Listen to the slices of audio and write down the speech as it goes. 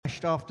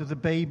refreshed after the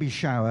baby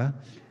shower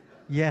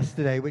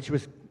yesterday, which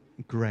was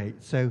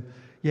great. So,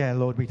 yeah,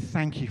 Lord, we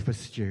thank you for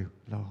Stu,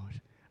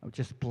 Lord. Oh,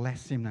 just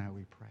bless him now,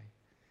 we pray,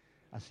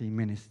 as he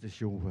ministers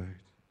your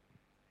word.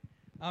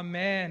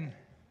 Amen.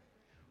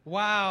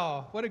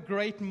 Wow, what a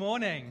great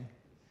morning.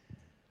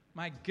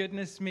 My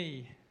goodness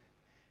me.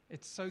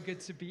 It's so good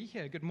to be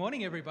here. Good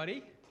morning,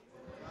 everybody.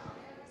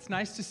 It's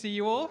nice to see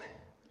you all,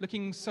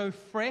 looking so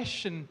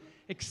fresh and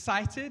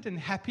excited and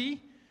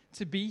happy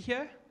to be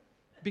here,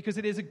 because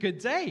it is a good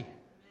day.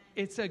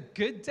 It's a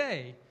good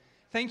day.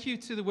 Thank you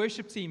to the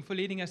worship team for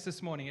leading us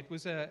this morning. It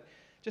was a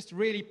just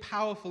really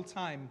powerful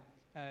time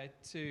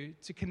to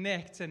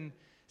connect and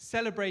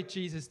celebrate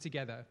Jesus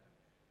together.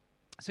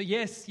 So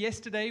yes,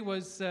 yesterday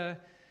was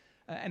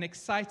an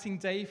exciting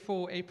day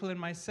for April and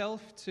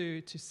myself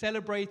to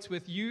celebrate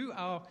with you,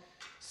 our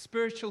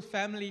spiritual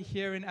family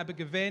here in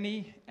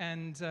Abergavenny,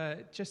 and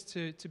just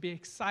to be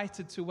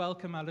excited to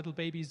welcome our little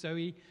baby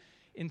Zoe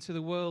into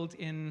the world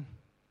in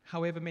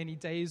however many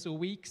days or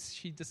weeks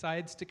she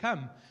decides to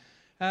come.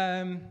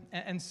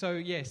 And so,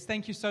 yes,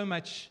 thank you so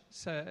much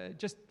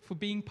just for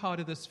being part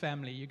of this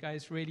family. You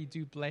guys really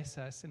do bless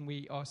us, and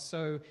we are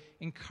so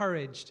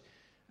encouraged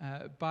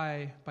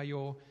by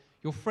your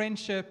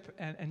friendship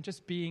and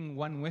just being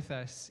one with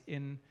us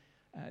in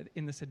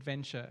this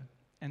adventure.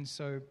 And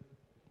so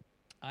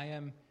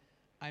I'm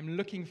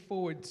looking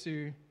forward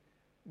to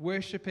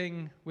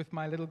worshiping with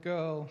my little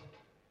girl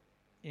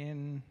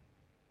in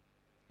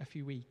a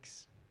few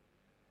weeks.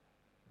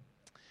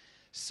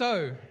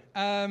 So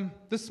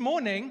this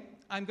morning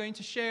I'm going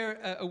to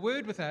share a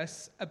word with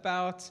us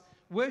about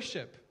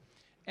worship,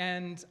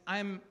 and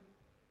I'm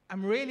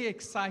really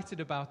excited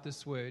about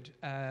this word.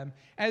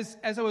 As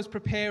I was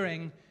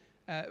preparing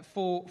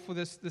for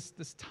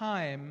this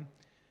time,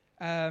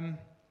 there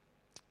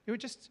were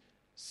just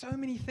so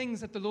many things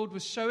that the Lord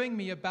was showing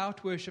me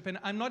about worship, and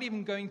I'm not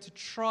even going to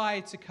try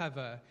to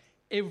cover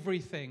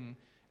everything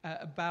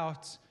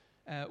about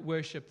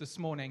worship this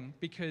morning,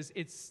 because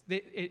it's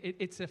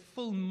a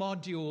full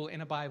module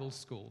in a Bible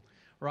school,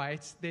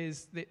 right?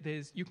 There's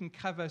you can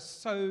cover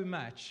so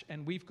much,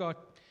 and we've got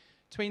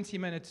 20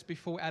 minutes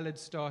before Alad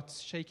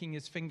starts shaking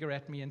his finger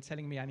at me and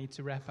telling me I need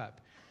to wrap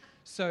up.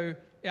 So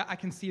yeah, I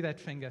can see that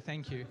finger.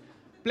 Thank you.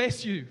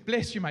 Bless you,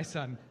 my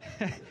son.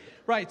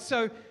 Right.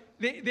 So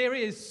there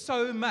is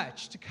so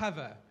much to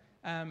cover,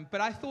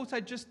 but I thought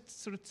I'd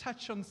just sort of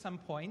touch on some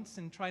points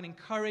and try and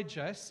encourage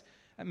us,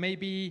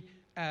 maybe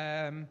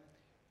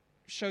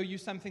show you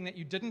something that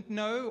you didn't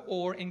know,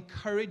 or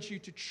encourage you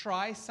to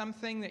try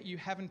something that you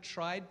haven't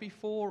tried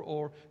before,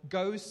 or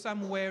go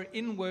somewhere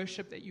in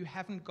worship that you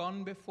haven't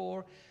gone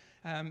before.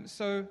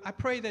 So I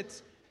pray that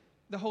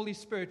the Holy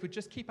Spirit would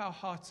just keep our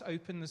hearts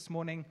open this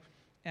morning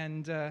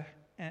and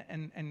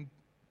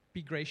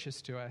be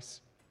gracious to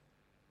us.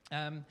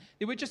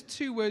 There were just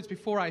two words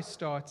before I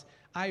start.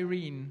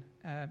 Irene,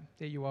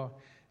 there you are.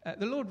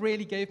 The Lord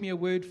really gave me a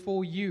word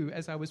for you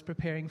as I was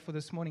preparing for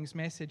this morning's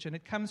message, and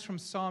it comes from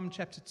Psalm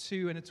chapter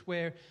 2, and it's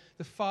where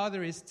the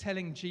Father is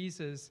telling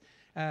Jesus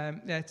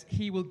that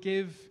he will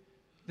give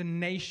the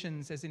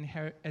nations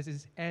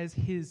as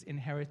his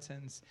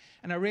inheritance.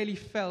 And I really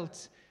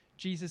felt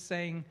Jesus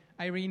saying,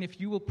 Irene, if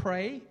you will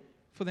pray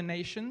for the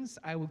nations,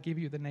 I will give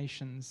you the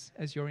nations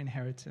as your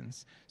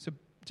inheritance. So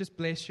just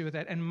bless you with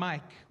that. And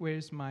Mike,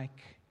 where's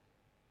Mike?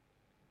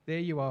 There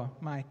you are,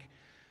 Mike.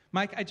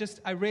 Mike,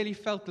 I really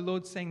felt the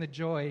Lord saying the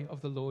joy of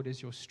the Lord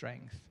is your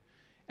strength.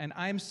 And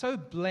I am so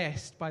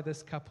blessed by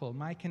this couple.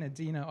 Mike and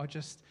Adina are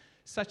just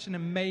such an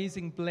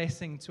amazing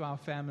blessing to our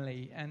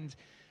family. And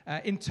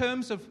in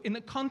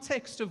the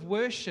context of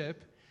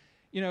worship,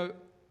 you know,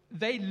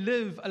 they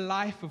live a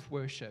life of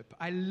worship.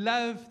 I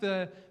love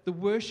the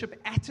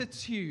worship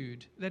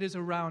attitude that is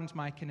around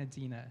Mike and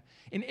Adina.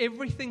 In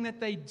everything that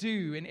they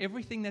do, in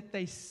everything that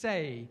they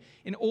say,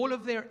 in all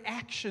of their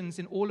actions,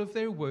 in all of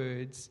their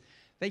words,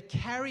 they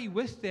carry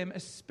with them a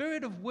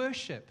spirit of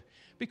worship,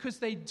 because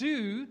they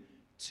do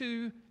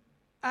to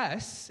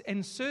us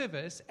and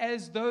service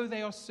as though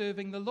they are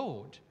serving the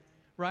Lord,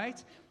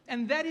 right?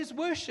 And that is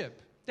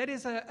worship. That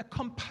is a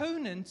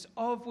component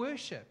of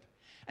worship.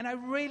 And I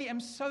really am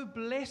so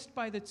blessed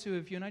by the two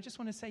of you, and I just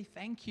want to say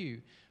thank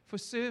you for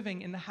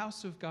serving in the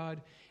house of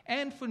God,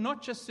 and for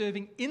not just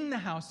serving in the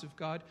house of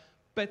God,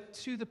 but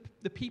to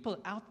the people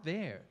out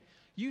there.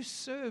 You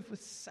serve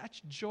with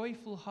such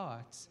joyful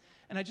hearts.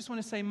 And I just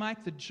want to say,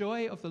 Mike, the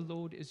joy of the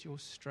Lord is your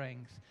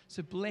strength.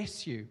 So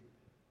bless you.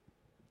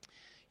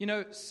 You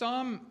know,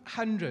 Psalm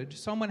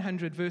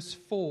 100, verse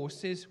 4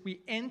 says,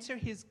 we enter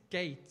his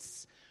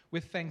gates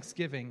with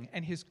thanksgiving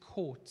and his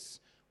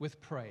courts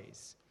with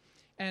praise.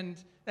 And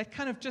that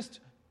kind of just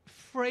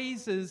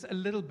phrases a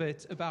little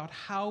bit about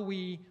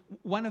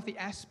one of the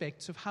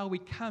aspects of how we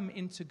come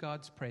into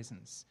God's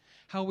presence,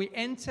 how we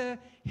enter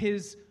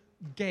his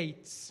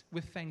gates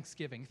with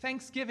thanksgiving.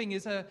 Thanksgiving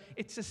it's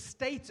a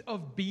state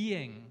of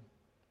being,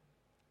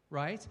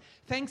 right?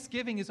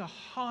 Thanksgiving is a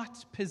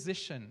heart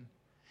position.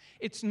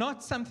 It's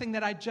not something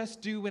that I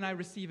just do when I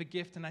receive a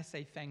gift and I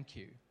say thank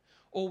you,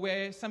 or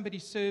where somebody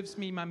serves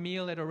me my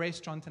meal at a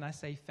restaurant and I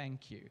say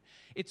thank you.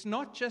 It's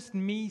not just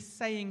me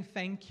saying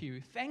thank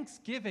you.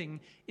 Thanksgiving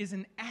is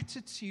an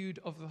attitude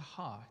of the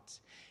heart.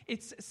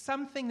 It's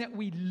something that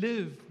we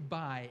live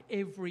by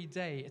every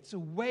day. It's a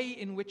way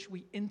in which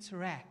we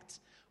interact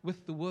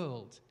with the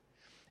world.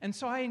 And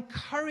so I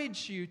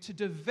encourage you to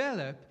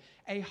develop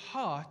a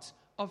heart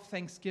of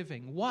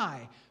thanksgiving.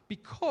 Why?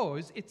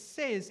 Because it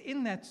says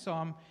in that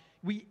psalm,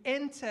 we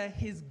enter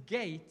his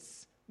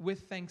gates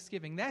with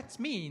thanksgiving. That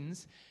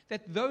means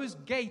that those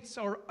gates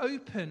are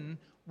open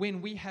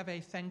when we have a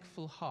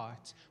thankful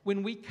heart.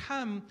 When we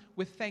come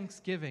with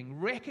thanksgiving,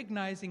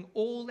 recognizing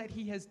all that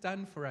he has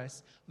done for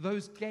us,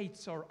 those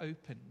gates are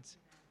opened,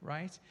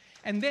 right?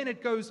 And then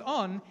it goes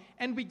on,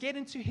 and we get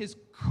into his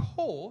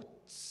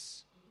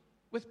courts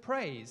with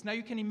praise. Now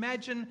you can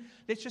imagine,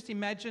 let's just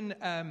imagine,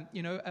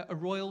 a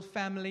royal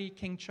family,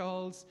 King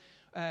Charles.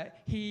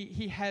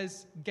 He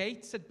has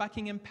gates at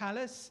Buckingham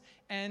Palace,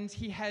 and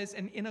he has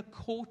an inner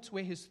court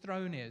where his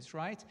throne is,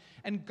 right?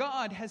 And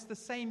God has the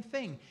same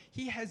thing.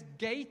 He has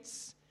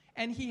gates,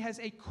 and he has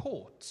a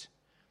court,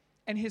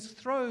 and his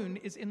throne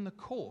is in the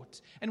court.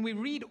 And we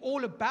read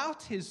all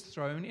about his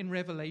throne in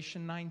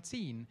Revelation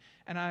 19.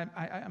 And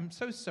I'm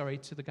so sorry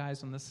to the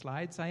guys on the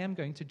slides. I am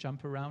going to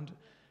jump around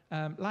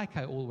like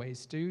I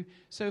always do.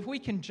 So if we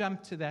can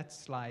jump to that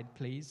slide,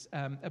 please,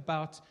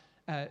 about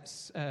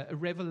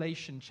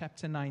Revelation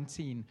chapter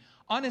 19.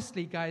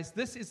 Honestly, guys,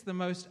 this is the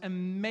most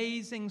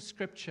amazing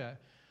scripture.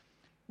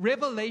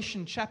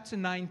 Revelation chapter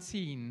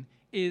 19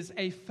 is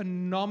a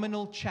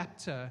phenomenal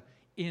chapter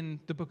in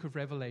the book of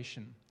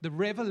Revelation. The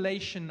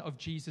revelation of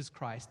Jesus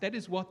Christ. That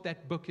is what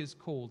that book is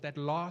called, that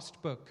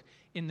last book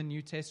in the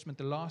New Testament,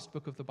 the last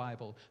book of the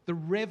Bible. The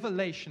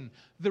revelation,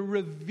 the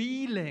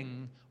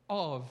revealing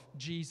of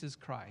Jesus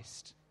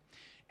Christ.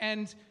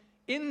 And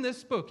in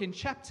this book, in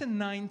chapter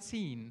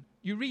 19,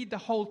 you read the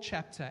whole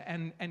chapter,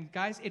 and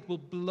guys, it will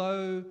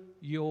blow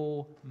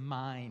your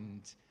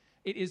mind.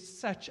 It is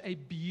such a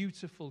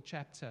beautiful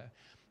chapter.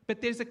 But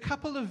there's a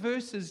couple of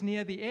verses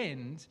near the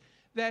end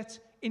that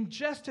in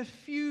just a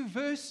few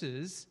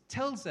verses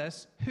tells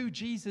us who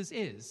Jesus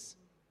is.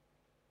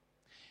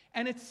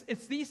 And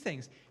it's these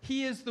things.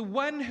 He is the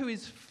one who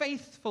is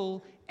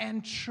faithful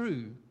and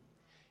true.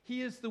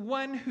 He is the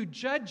one who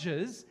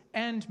judges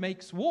and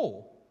makes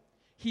war.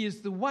 He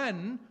is the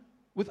one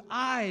with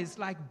eyes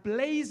like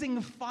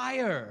blazing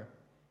fire.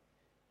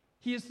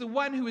 He is the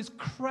one who is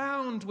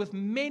crowned with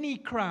many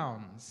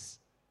crowns.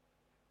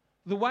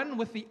 The one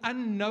with the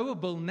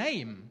unknowable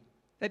name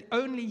that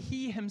only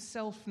he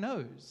himself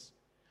knows.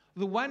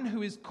 The one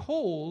who is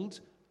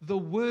called the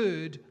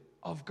Word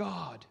of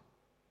God.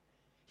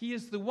 He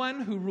is the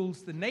one who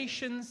rules the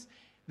nations,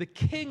 the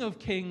King of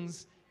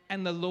kings,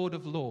 and the Lord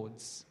of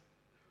lords.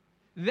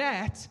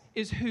 That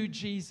is who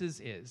Jesus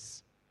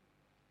is.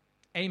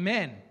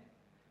 Amen.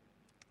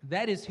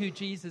 That is who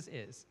Jesus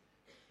is.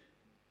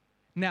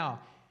 Now,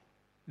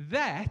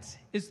 that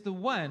is the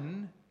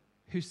one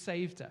who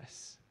saved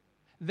us.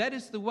 That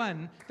is the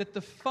one that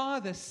the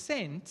Father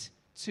sent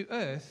to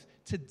earth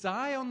to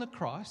die on the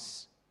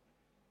cross,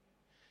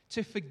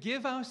 to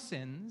forgive our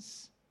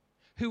sins,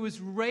 who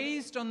was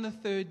raised on the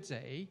third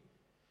day,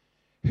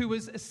 who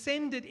was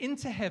ascended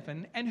into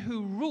heaven, and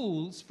who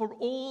rules for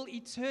all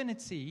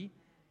eternity.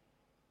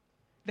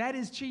 That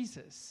is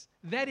Jesus.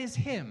 That is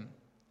him.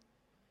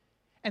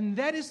 And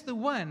that is the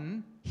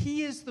one,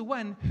 he is the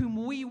one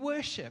whom we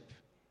worship.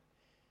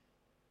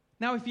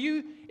 Now, if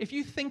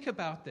you think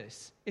about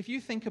this, if you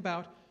think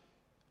about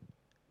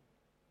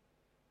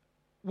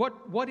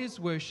what is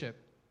worship?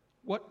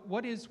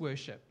 What is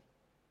worship?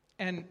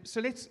 And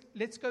so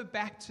let's go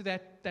back to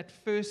that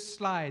first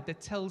slide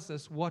that tells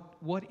us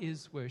what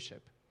is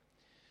worship.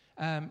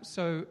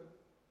 So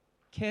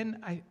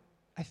Ken,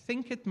 I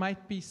think it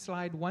might be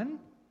slide 1.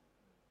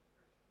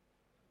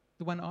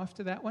 The one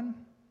after that one?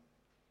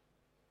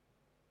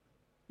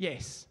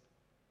 Yes.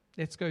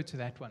 Let's go to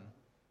that one.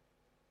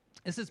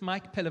 This is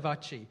Mike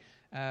Pellavacci.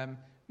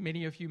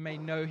 Many of you may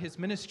know his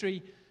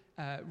ministry.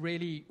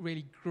 Really,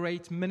 really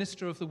great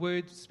minister of the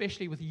word,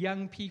 especially with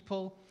young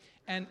people.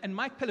 And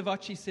Mike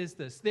Pellavacci says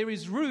this: there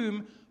is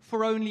room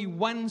for only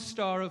one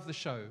star of the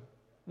show,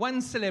 one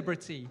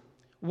celebrity,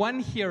 one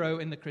hero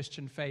in the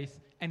Christian faith,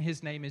 and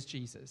his name is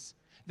Jesus.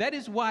 That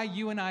is why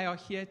you and I are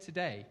here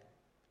today.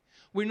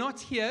 We're not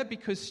here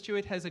because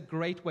Stuart has a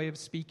great way of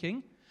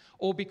speaking,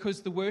 or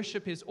because the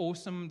worship is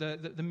awesome,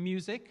 the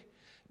music,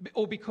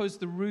 or because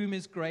the room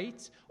is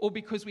great, or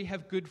because we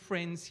have good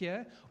friends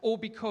here, or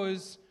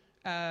because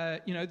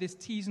there's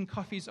teas and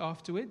coffees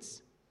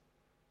afterwards,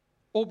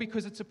 or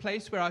because it's a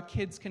place where our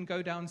kids can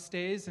go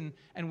downstairs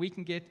and we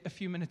can get a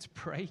few minutes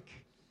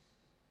break.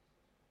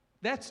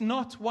 That's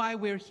not why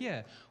we're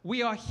here.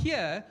 We are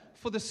here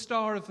for the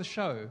star of the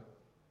show,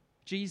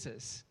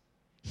 Jesus.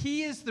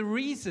 He is the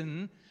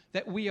reason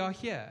that we are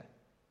here.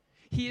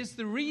 He is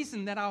the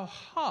reason that our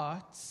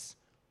hearts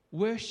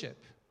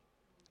worship.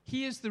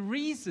 He is the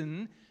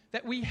reason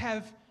that we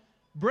have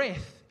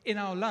breath in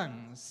our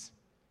lungs.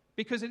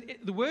 Because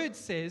the word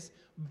says,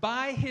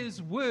 by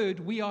his word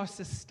we are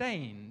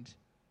sustained.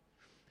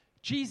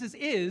 Jesus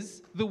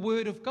is the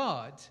Word of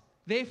God.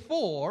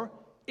 Therefore,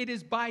 it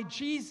is by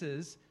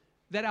Jesus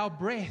that our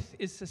breath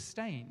is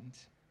sustained.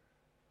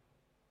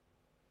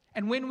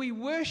 And when we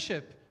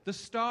worship the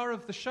star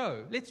of the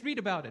show, let's read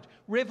about it.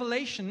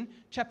 Revelation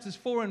chapters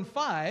 4 and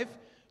 5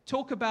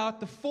 talk about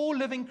the 4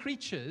 living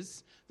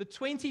creatures, the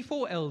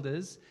 24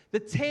 elders, the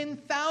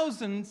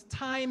 10,000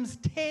 times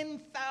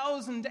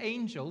 10,000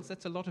 angels,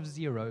 that's a lot of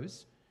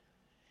zeros,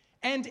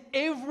 and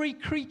every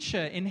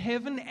creature in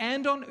heaven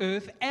and on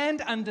earth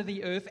and under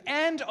the earth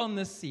and on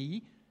the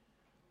sea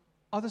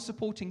are the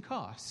supporting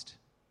cast.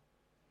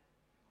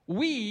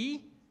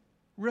 We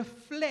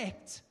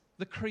reflect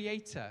the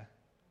Creator.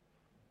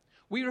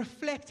 We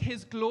reflect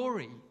His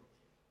glory.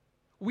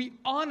 We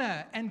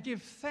honor and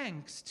give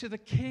thanks to the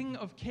King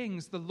of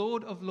Kings, the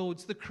Lord of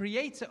Lords, the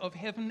Creator of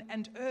heaven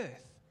and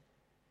earth.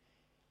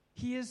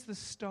 He is the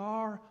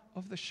star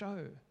of the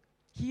show.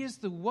 He is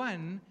the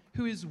one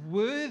who is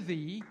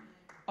worthy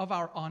of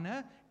our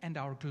honor and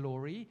our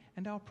glory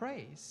and our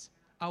praise,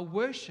 our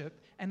worship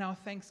and our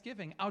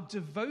thanksgiving, our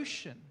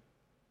devotion.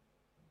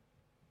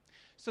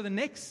 So the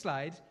next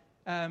slide,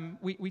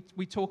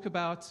 we talk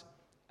about,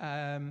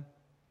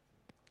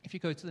 if you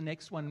go to the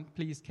next one,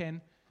 please,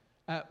 Ken.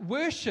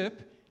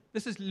 Worship,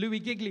 this is Louis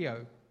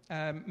Giglio.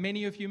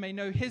 Many of you may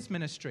know his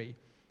ministry.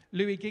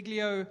 Louis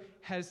Giglio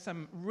has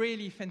some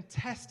really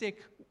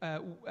fantastic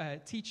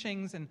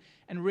teachings and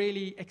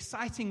really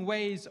exciting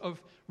ways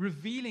of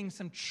revealing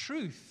some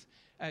truth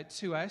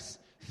to us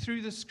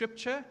through the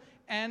Scripture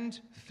and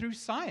through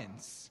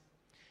science.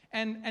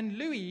 And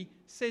Louis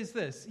says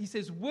this. He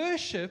says,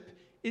 worship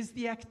is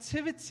the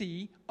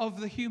activity of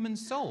the human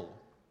soul.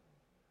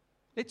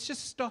 Let's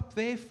just stop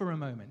there for a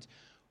moment.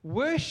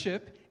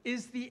 Worship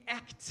is the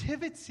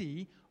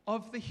activity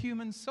of the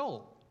human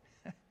soul.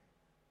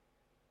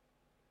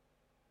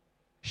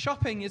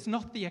 Shopping is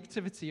not the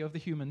activity of the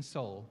human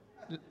soul.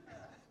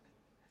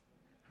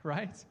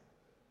 Right?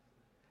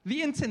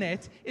 The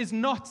internet is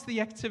not the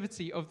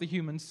activity of the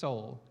human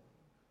soul.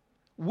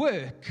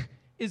 Work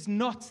is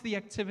not the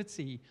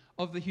activity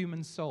of the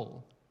human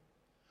soul.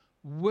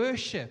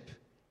 Worship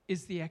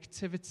is the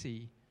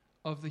activity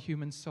of the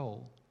human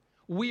soul.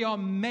 We are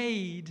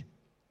made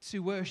to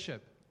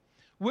worship.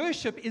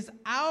 Worship is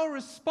our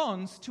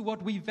response to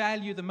what we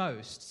value the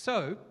most.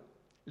 So,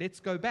 let's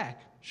go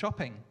back.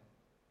 Shopping,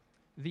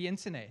 the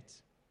internet,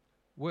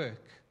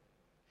 work.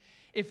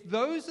 If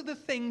those are the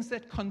things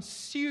that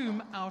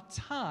consume our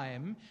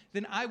time,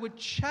 then I would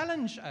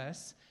challenge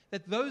us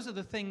that those are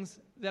the things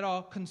that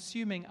are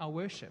consuming our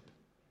worship.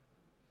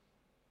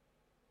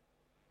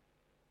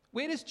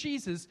 Where does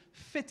Jesus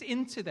fit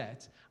into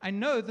that? I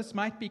know this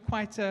might be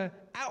quite a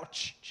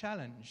ouch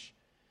challenge,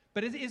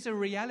 but it is a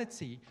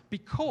reality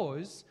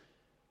because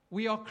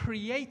we are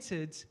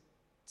created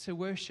to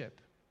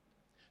worship.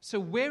 So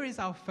where is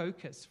our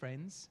focus,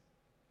 friends?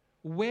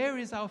 Where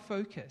is our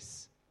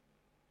focus?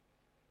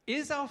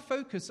 Is our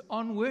focus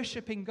on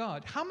worshiping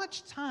God? How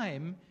much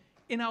time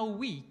in our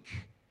week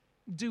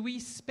do we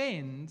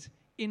spend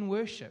in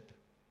worship?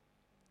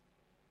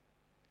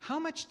 How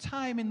much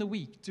time in the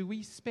week do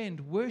we spend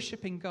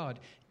worshiping God,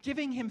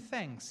 giving Him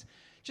thanks,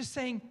 just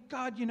saying,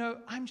 God,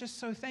 I'm just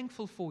so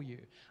thankful for you.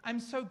 I'm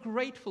so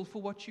grateful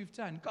for what you've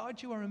done.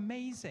 God, you are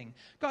amazing.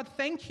 God,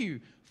 thank you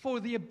for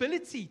the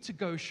ability to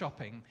go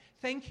shopping.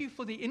 Thank you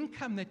for the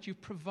income that you've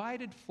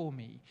provided for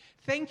me.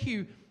 Thank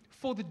you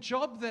for the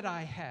job that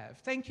I have.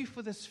 Thank you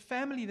for this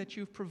family that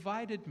you've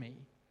provided me.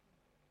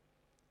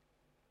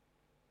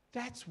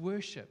 That's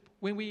worship.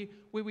 When we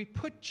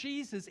put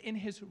Jesus in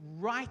His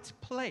right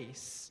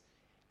place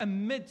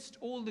amidst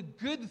all the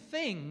good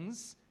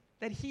things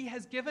that He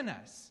has given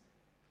us.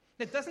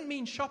 That doesn't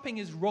mean shopping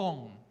is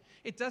wrong.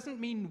 It doesn't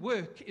mean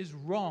work is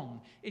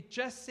wrong. It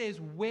just says,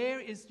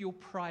 where is your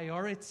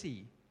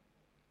priority?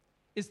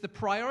 Is the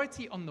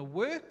priority on the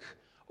work,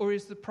 or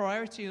is the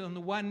priority on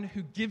the one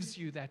who gives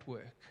you that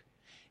work?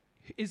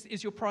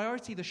 Is your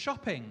priority the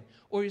shopping,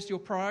 or is your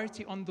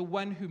priority on the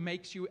one who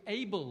makes you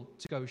able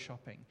to go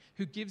shopping,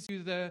 who gives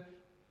you the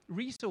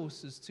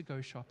resources to go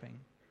shopping?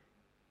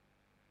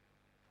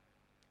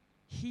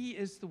 He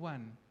is the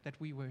one that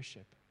we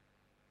worship.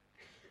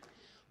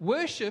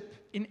 Worship,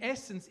 in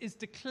essence, is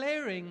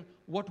declaring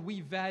what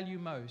we value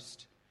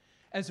most.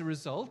 As a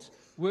result,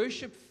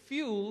 worship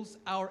fuels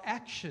our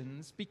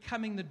actions,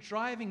 becoming the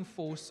driving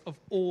force of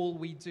all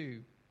we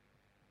do.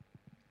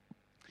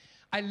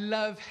 I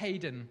love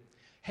Hayden.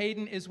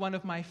 Hayden is one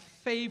of my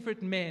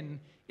favorite men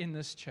in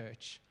this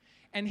church.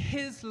 And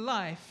his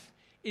life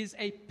is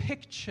a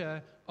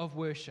picture of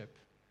worship.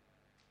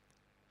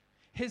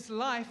 His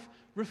life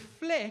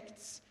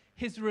reflects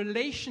his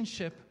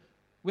relationship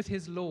with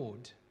his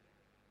Lord.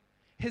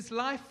 His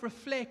life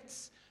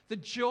reflects the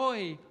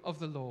joy of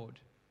the Lord,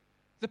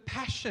 the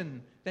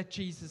passion that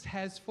Jesus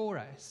has for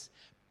us.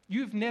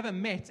 You've never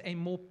met a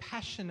more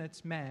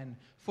passionate man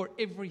for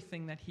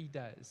everything that he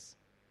does.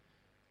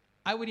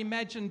 I would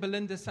imagine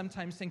Belinda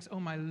sometimes thinks,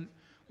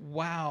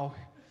 wow.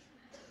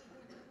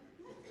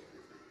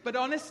 But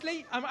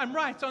honestly, I'm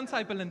right, aren't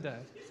I, Belinda?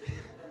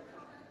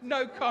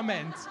 No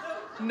comment.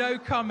 No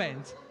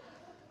comment.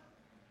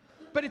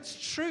 But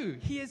it's true.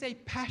 He is a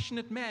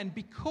passionate man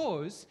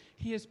because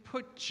he has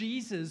put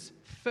Jesus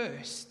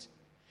first.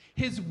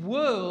 His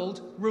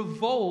world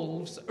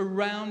revolves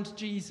around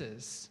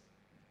Jesus.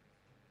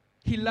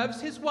 He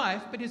loves his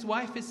wife, but his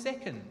wife is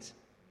second.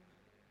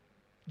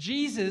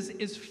 Jesus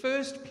is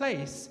first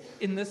place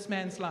in this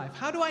man's life.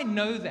 How do I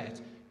know that?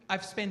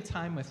 I've spent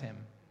time with him.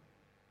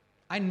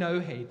 I know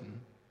Hayden.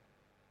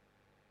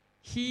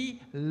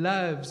 He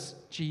loves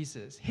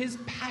Jesus. His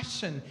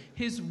passion,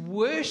 his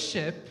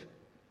worship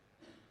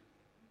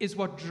is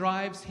what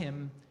drives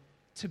him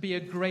to be a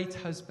great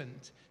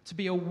husband, to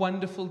be a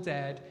wonderful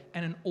dad,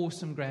 and an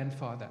awesome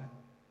grandfather.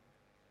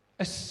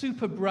 A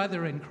super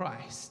brother in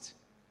Christ.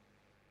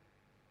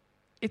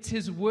 It's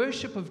his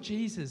worship of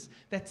Jesus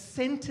that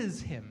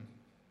centers him.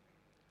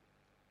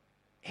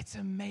 It's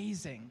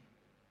amazing.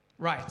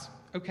 Right,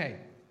 okay.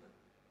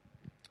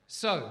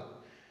 So,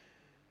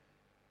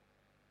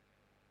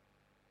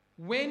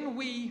 when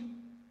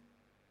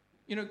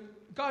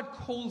God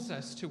calls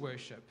us to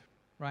worship,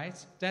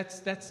 right?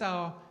 That's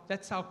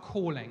our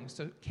calling.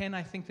 So, Ken,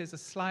 I think there's a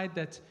slide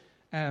that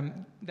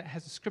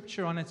has a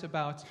scripture on it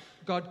about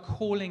God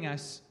calling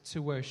us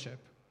to worship,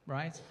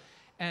 right?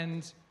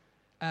 And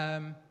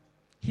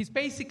he's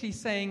basically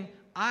saying,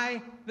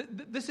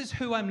 this is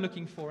who I'm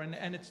looking for.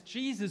 And it's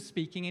Jesus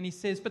speaking, and he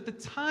says, but the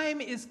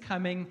time is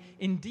coming,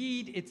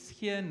 indeed it's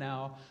here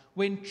now,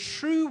 when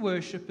true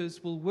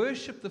worshipers will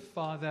worship the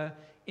Father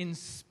in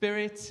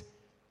spirit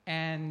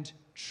and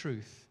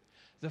truth.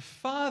 The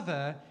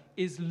Father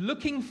is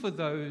looking for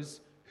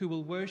those who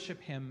will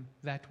worship him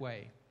that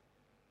way.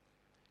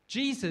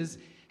 Jesus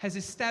has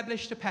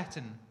established a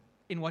pattern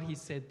in what he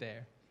said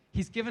there.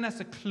 He's given us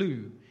a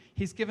clue.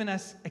 He's given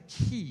us a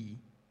key.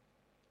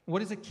 What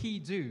does a key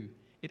do?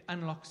 It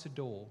unlocks a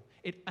door.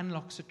 It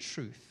unlocks a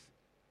truth.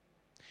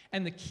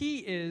 And the key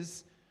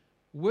is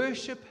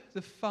worship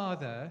the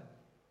Father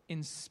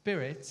in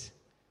spirit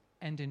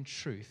and in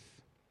truth.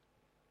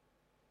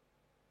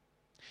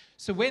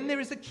 So when there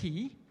is a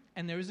key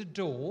and there is a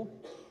door,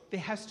 there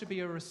has to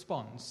be a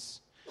response.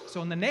 So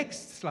on the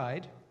next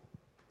slide,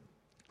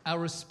 our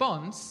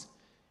response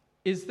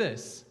is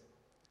this.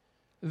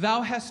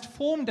 Thou hast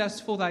formed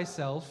us for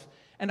thyself,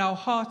 and our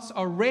hearts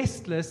are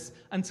restless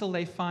until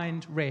they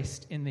find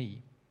rest in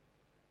thee.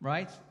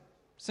 Right?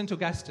 St.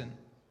 Augustine.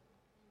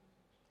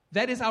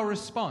 That is our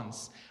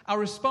response. Our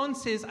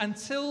response is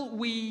until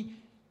we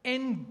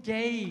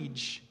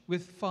engage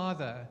with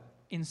Father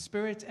in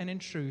spirit and in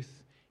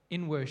truth,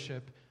 in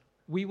worship,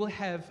 we will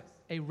have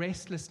a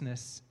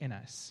restlessness in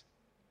us.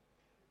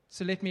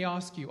 So let me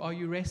ask you, are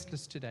you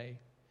restless today?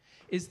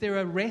 Is there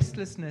a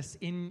restlessness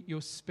in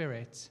your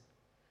spirit?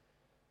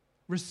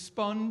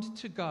 Respond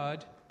to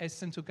God as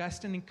St.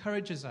 Augustine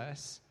encourages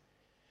us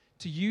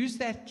to use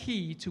that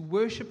key to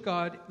worship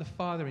God the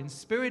Father in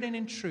spirit and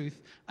in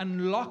truth,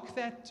 unlock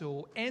that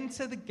door,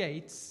 enter the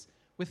gates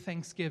with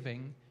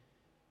thanksgiving,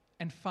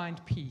 and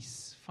find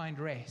peace, find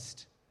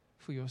rest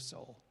for your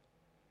soul.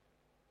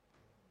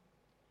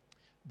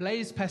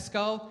 Blaise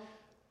Pascal,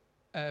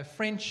 a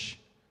French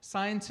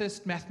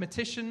scientist,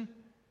 mathematician,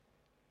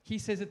 he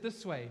says it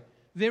this way: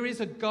 there is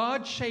a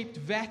God-shaped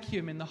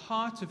vacuum in the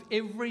heart of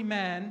every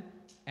man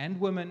and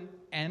woman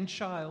and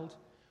child,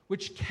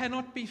 which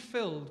cannot be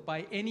filled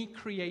by any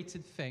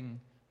created thing,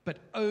 but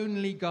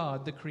only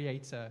God, the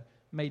Creator,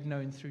 made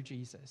known through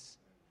Jesus.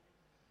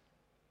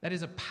 That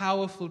is a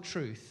powerful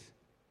truth.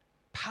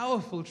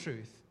 Powerful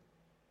truth.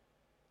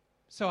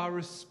 So our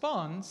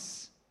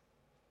response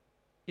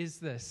is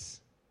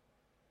this: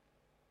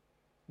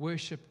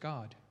 worship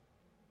God.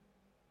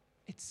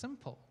 It's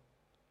simple.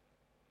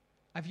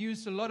 I've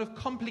used a lot of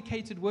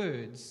complicated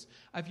words.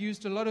 I've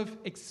used a lot of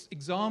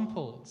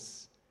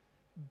examples.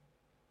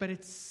 But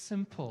it's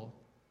simple.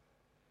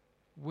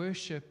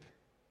 Worship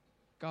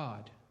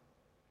God.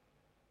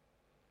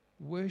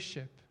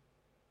 Worship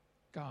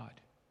God.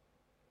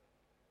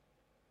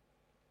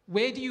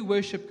 Where do you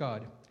worship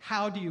God?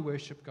 How do you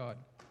worship God?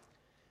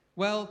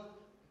 Well,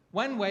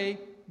 one way,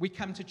 we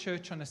come to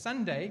church on a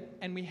Sunday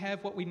and we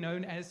have what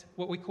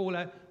we call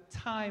a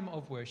time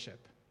of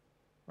worship,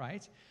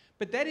 right?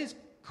 But that is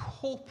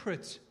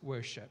corporate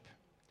worship.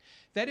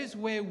 That is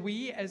where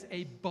we as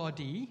a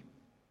body,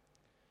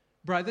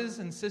 brothers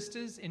and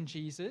sisters in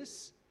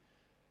Jesus,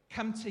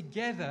 come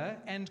together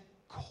and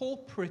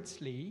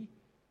corporately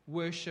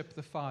worship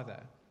the Father.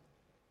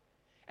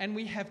 And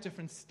we have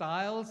different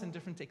styles and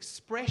different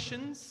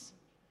expressions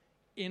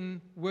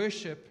in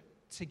worship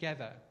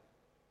together.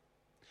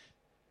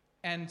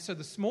 And so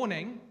this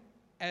morning,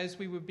 as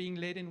we were being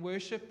led in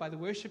worship by the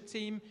worship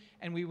team,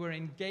 and we were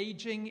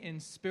engaging in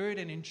spirit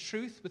and in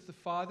truth with the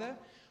Father,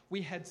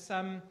 we had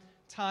some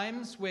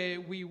times where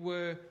we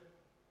were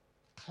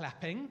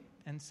clapping,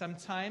 and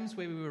sometimes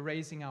where we were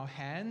raising our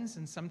hands,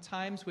 and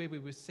sometimes where we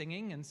were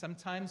singing, and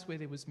sometimes where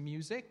there was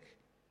music.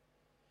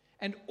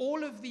 And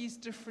all of these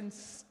different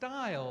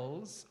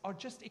styles are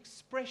just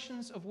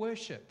expressions of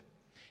worship.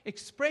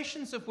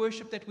 Expressions of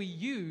worship that we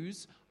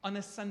use on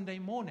a Sunday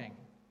morning.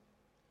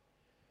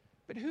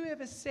 But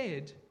whoever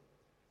said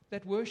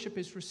that worship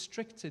is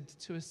restricted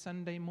to a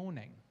Sunday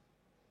morning?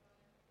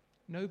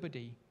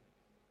 Nobody.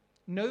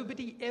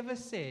 Nobody ever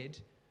said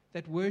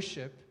that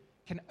worship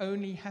can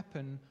only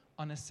happen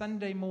on a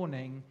Sunday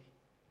morning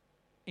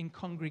in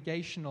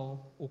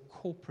congregational or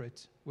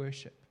corporate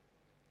worship.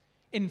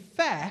 In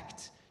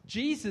fact,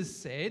 Jesus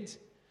said,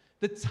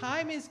 the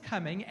time is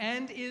coming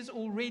and is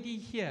already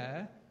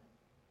here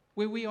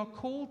where we are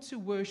called to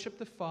worship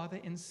the Father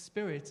in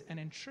spirit and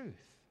in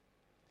truth.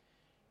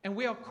 And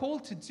we are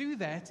called to do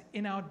that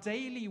in our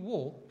daily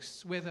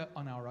walks, whether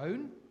on our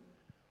own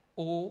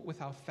or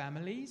with our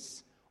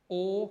families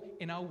or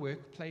in our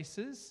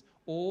workplaces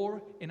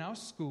or in our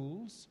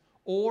schools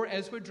or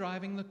as we're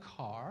driving the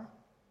car.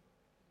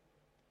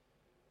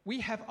 We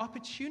have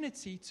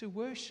opportunity to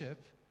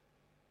worship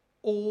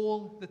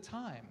all the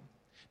time.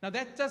 Now,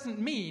 that doesn't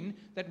mean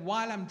that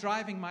while I'm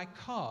driving my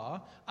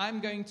car, I'm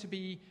going to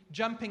be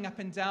jumping up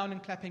and down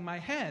and clapping my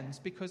hands,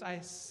 because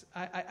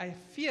I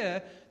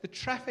fear the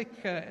traffic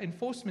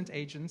enforcement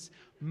agents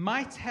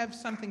might have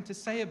something to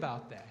say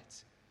about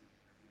that.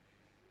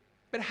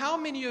 But how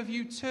many of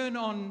you turn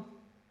on,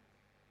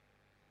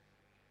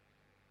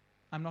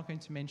 I'm not going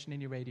to mention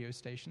any radio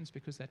stations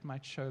because that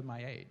might show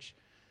my age,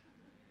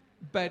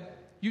 but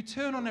you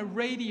turn on a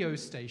radio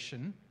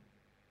station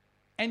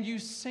and you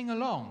sing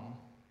along?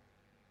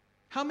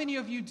 How many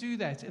of you do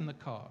that in the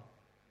car?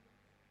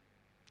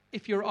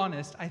 If you're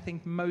honest, I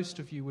think most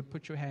of you would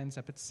put your hands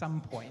up at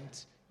some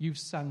point. You've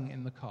sung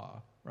in the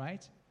car,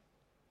 right?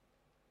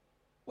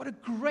 What a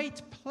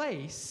great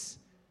place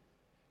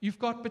you've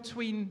got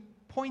between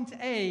point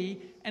A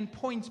and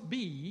point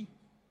B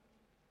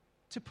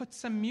to put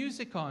some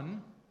music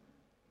on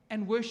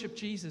and worship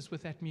Jesus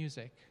with that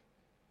music.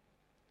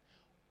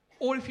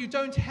 Or if you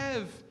don't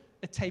have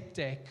a tape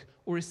deck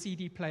or a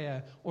CD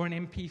player or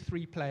an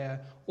MP3 player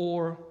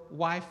or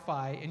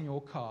Wi-Fi in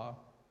your car,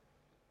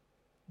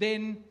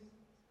 then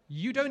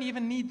you don't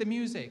even need the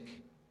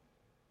music.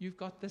 You've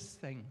got this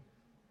thing,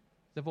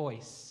 the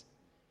voice.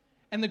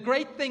 And the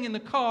great thing in the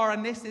car,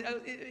 unless there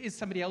is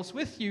somebody else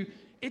with you,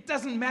 it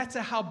doesn't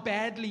matter how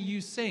badly you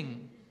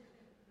sing,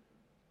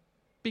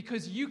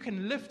 because you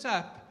can lift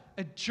up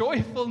a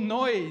joyful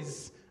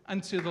noise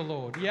unto the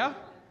Lord, yeah?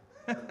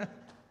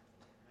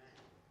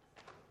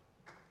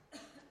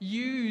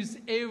 Use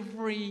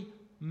every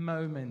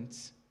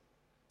moment.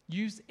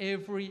 Use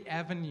every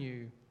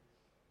avenue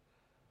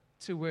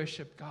to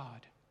worship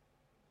God.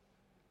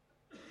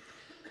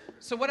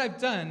 So what I've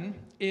done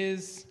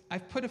is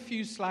I've put a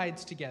few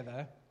slides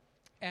together,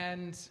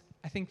 and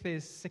I think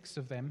there's 6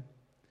 of them,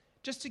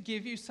 just to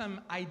give you some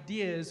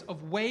ideas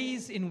of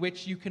ways in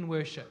which you can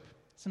worship,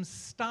 some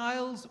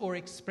styles or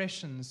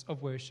expressions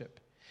of worship.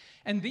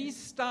 And these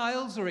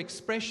styles or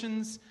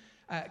expressions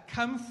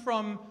come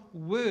from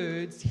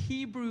words,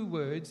 Hebrew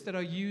words, that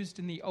are used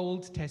in the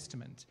Old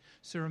Testament.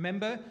 So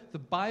remember, the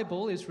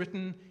Bible is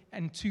written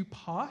in 2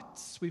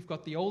 parts. We've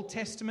got the Old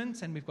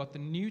Testament and we've got the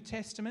New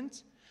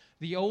Testament.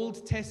 The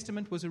Old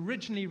Testament was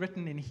originally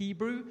written in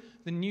Hebrew.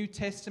 The New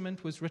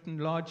Testament was written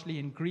largely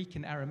in Greek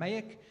and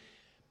Aramaic.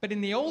 But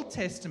in the Old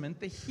Testament,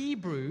 the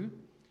Hebrew,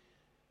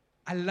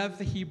 I love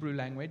the Hebrew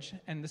language,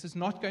 and this is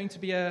not going to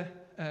be a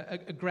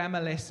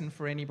grammar lesson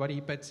for anybody,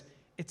 but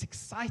it's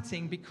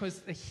exciting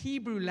because the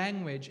Hebrew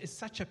language is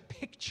such a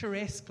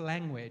picturesque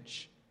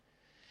language.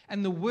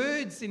 And the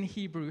words in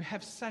Hebrew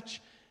have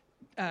such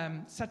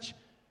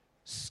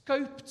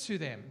scope to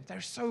them. They're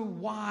so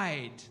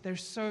wide. They're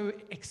so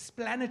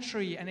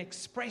explanatory and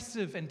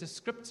expressive and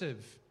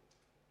descriptive.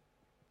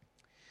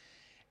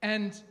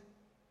 And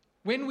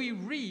when we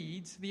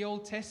read the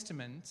Old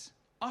Testament,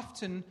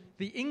 often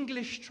the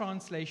English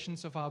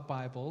translations of our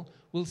Bible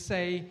will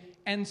say,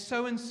 and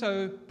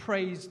so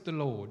praised the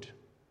Lord.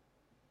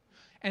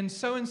 And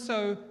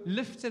so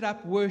lifted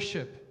up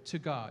worship to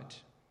God.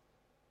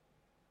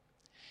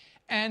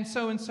 And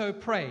so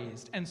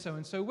praised, and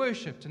so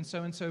worshipped,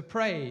 and so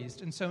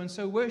praised, and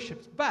so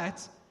worshipped.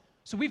 But,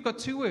 so we've got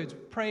 2 words,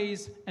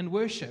 praise and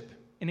worship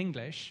in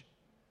English.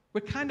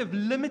 We're kind of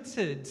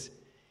limited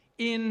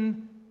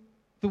in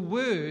the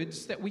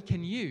words that we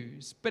can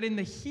use. But in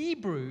the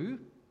Hebrew,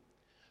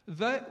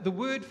 the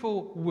word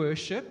for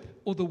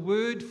worship, or the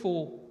word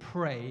for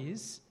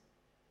praise,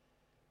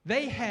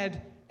 they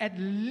had at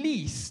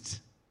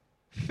least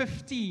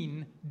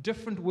 15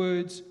 different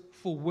words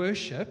for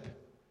worship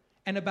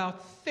and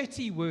about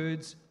 30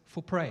 words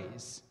for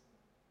praise.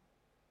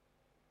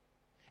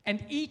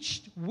 And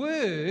each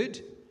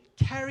word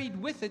carried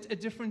with it a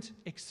different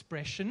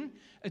expression,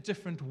 a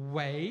different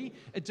way,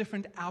 a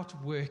different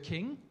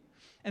outworking.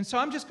 And so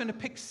I'm just going to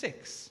pick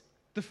 6.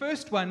 The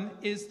first one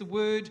is the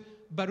word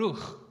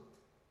Baruch.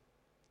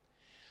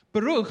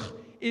 Baruch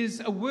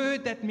is a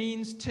word that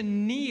means to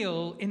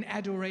kneel in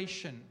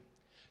adoration,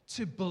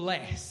 to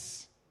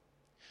bless.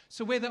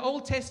 So where the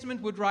Old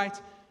Testament would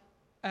write,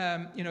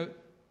 so-and-so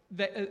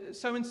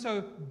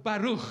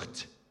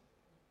barucht.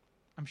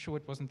 I'm sure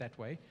it wasn't that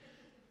way.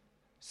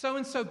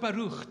 So-and-so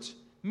barucht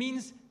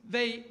means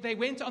they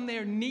went on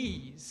their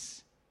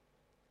knees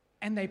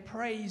and they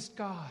praised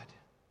God.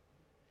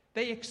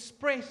 They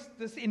expressed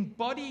this in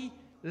body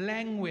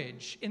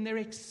language, in their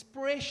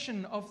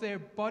expression of their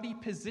body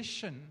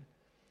position,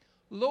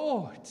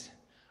 Lord,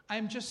 I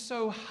am just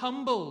so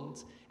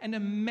humbled and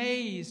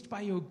amazed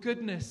by your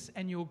goodness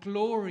and your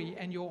glory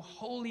and your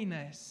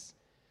holiness.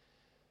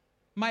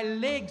 My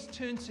legs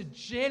turn to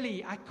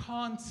jelly. I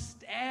can't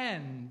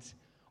stand.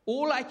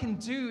 All I can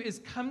do is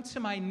come to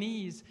my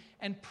knees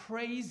and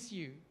praise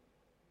you.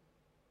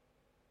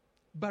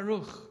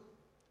 Baruch.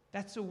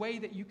 That's a way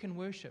that you can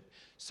worship.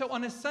 So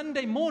on a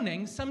Sunday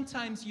morning,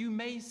 sometimes you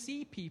may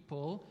see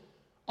people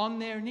on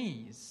their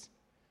knees.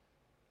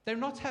 They're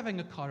not having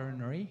a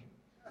coronary.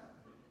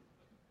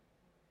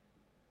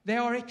 They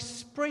are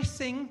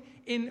expressing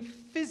in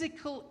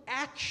physical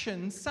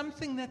action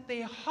something that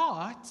their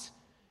heart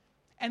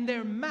and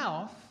their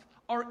mouth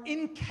are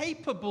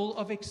incapable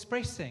of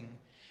expressing.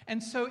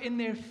 And so in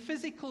their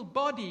physical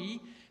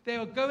body, they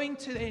are going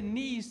to their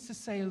knees to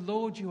say,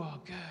 Lord, you are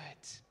good.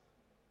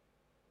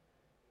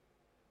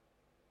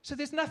 So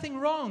there's nothing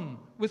wrong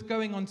with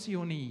going onto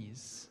your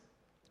knees,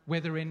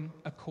 whether in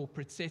a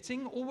corporate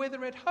setting or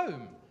whether at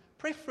home,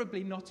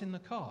 preferably not in the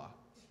car.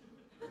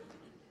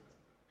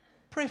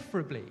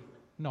 Preferably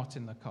not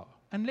in the car,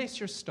 unless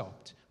you're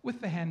stopped with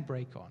the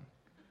handbrake on.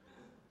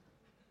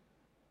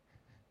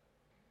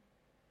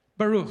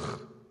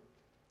 Baruch.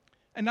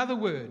 Another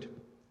word,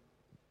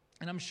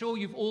 and I'm sure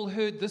you've all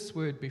heard this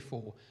word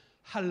before,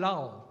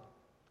 halal.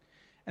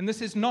 And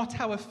this is not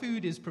how a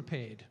food is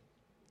prepared.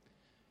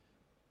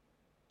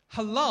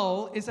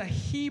 Halal is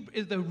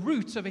the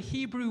root of a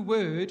Hebrew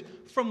word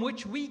from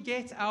which we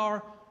get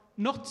our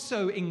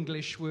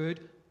not-so-English word,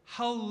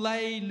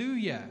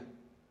 hallelujah.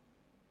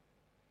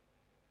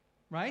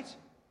 Right?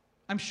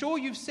 I'm sure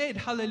you've said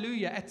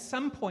hallelujah at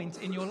some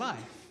point in your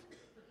life,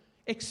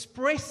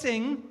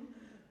 expressing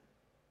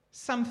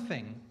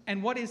something.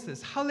 And what is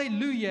this?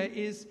 Hallelujah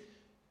is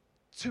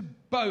to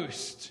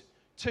boast,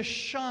 to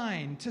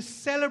shine, to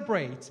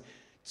celebrate,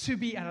 to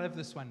be, I love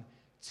this one,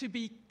 to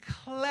be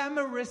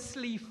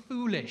clamorously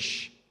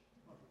foolish.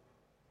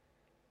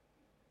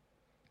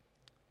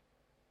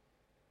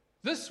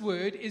 This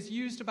word is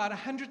used about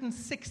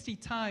 160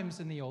 times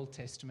in the Old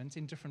Testament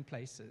in different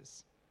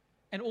places.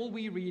 And all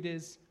we read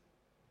is,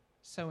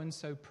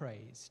 so-and-so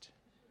praised.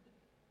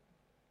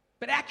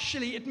 But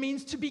actually, it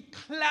means to be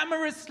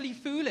clamorously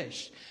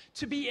foolish,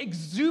 to be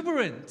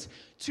exuberant,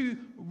 to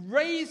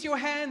raise your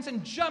hands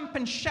and jump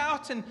and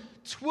shout and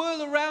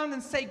twirl around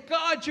and say,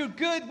 God, you're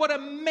good. What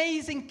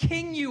amazing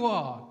king you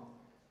are.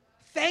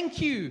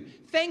 Thank you.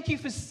 Thank you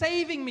for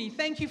saving me.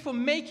 Thank you for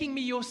making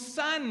me your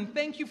son.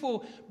 Thank you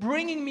for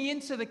bringing me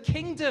into the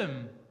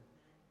kingdom.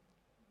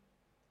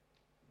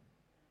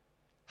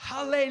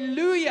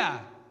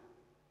 Hallelujah.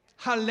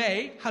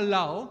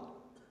 Halal,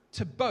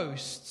 to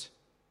boast.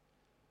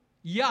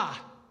 Yah,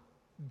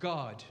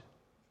 God.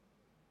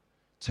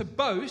 To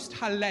boast,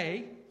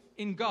 hallel,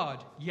 in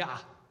God. Yah.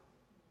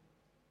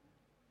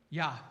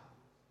 Yah.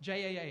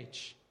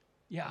 J-A-H.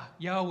 Yah.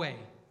 Yahweh.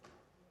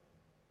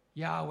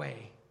 Yahweh.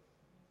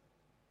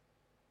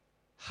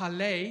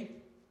 Hallel,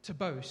 to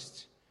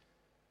boast.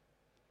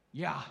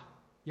 Yah.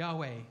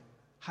 Yahweh.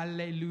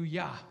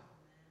 Hallelujah.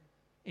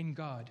 In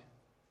God.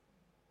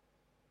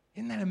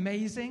 Isn't that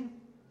amazing?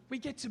 We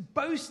get to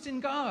boast in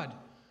God.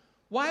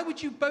 Why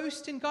would you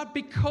boast in God?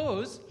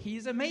 Because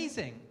He's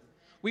amazing.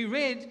 We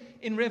read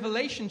in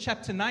Revelation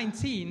chapter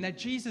 19 that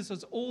Jesus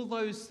was all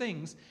those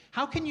things.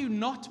 How can you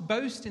not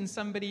boast in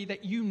somebody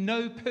that you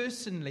know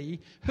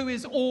personally who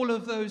is all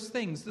of those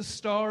things, the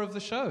star of the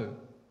show?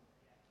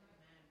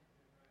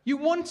 You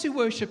want to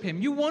worship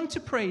Him. You want to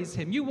praise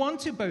Him. You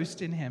want to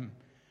boast in Him.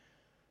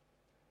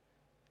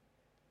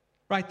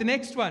 Right, the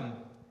next one,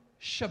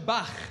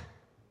 Shabach.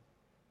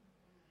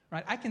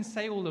 Right, I can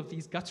say all of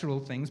these guttural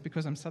things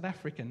because I'm South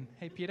African.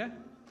 Hey, Peter?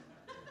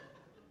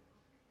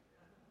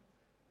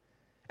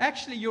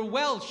 Actually, you're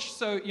Welsh,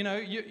 so,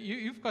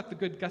 you've got the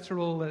good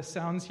guttural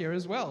sounds here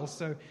as well.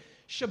 So,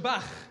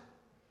 Shabach.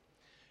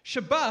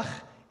 Shabach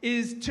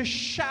is to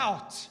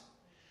shout,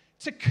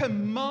 to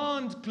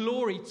command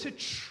glory, to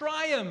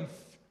triumph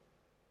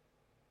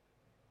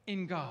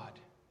in God.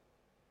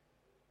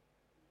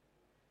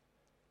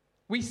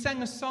 We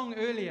sang a song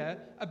earlier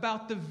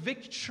about the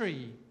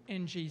victory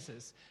in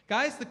Jesus.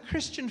 Guys, the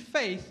Christian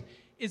faith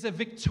is a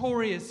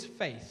victorious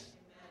faith.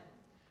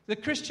 The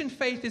Christian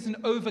faith is an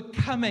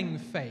overcoming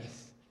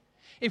faith.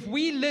 If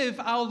we live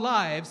our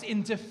lives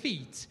in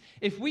defeat,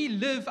 if we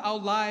live our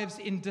lives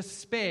in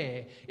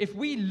despair, if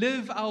we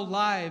live our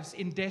lives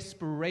in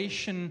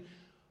desperation,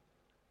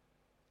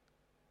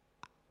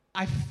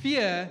 I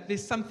fear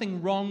there's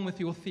something wrong with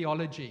your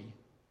theology.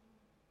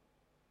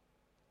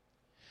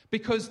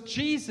 Because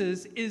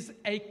Jesus is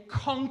a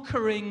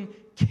conquering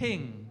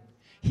king.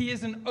 He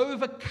is an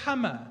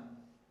overcomer.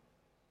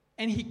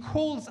 And He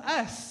calls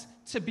us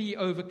to be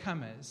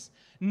overcomers.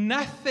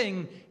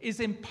 Nothing is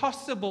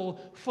impossible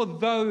for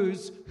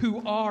those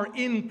who are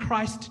in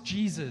Christ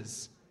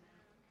Jesus.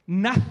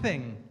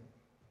 Nothing.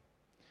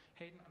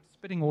 Hayden, I'm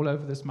spitting all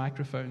over this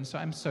microphone, so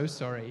I'm so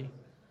sorry.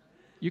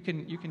 You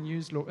can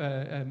use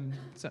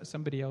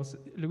somebody else.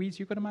 Louise,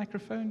 you got a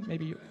microphone?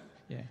 Maybe you,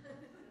 yeah.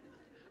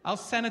 I'll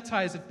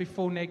sanitize it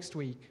before next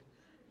week.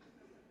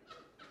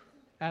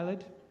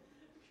 Aled?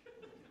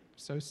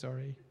 So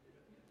sorry.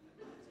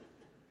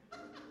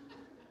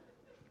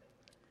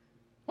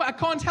 Well, I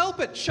can't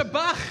help it.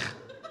 Shabach.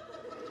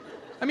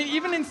 I mean,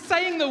 even in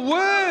saying the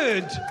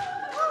word.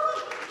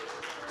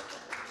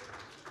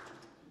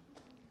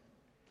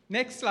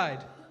 Next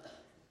slide.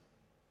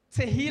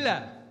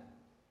 Tehillah.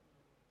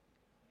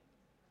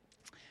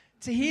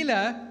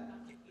 Tehillah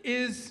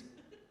is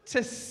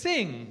to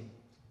sing.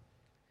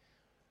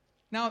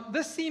 Now,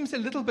 this seems a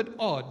little bit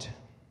odd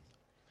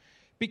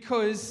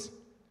because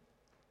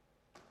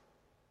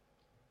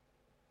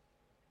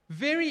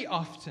very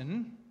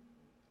often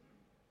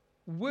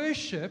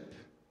worship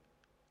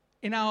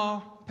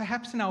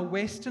perhaps in our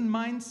Western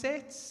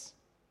mindsets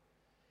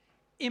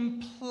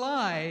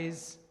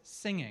implies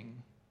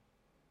singing.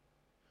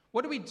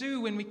 What do we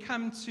do when we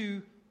come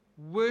to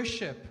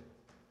worship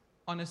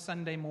on a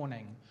Sunday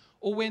morning?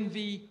 Or when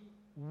the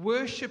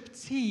worship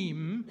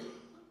team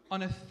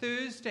on a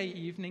Thursday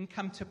evening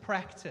come to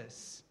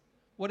practice?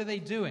 What are they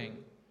doing?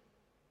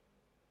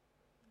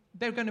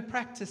 They're going to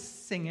practice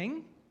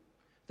singing.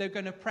 They're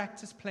going to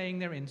practice playing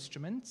their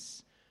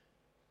instruments.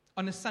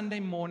 On a Sunday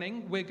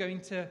morning, we're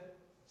going to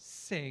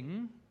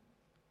sing.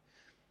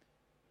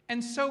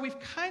 And so we've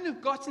kind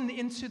of gotten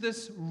into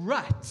this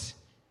rut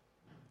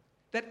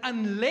that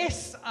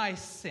unless I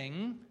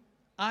sing,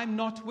 I'm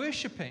not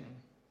worshiping.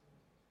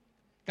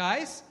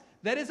 Guys,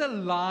 that is a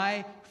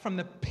lie from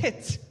the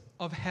pit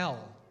of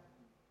hell.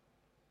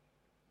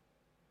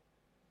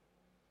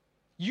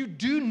 You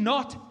do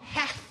not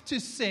have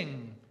to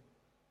sing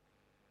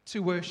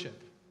to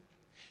worship.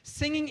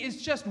 Singing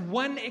is just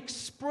one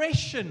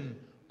expression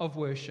of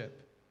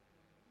worship.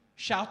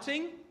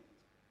 Shouting,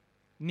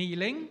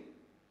 kneeling,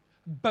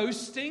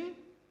 boasting,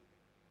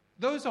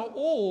 those are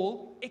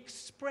all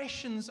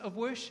expressions of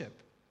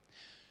worship.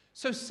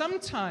 So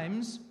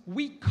sometimes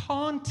we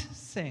can't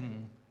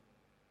sing,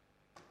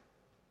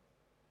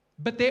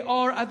 but there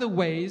are other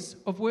ways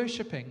of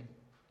worshiping.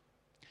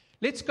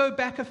 Let's go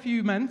back a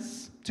few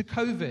months to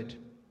COVID.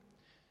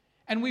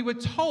 And we were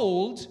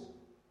told,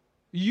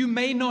 you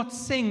may not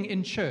sing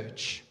in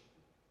church.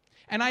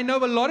 And I know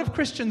a lot of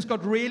Christians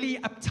got really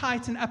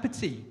uptight and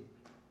uppity.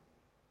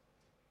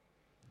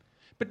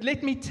 But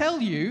let me tell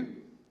you,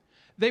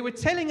 they were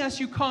telling us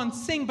you can't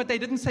sing, but they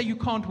didn't say you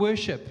can't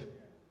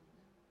worship.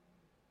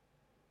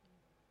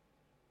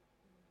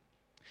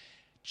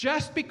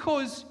 Just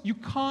because you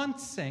can't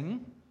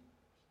sing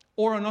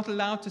or are not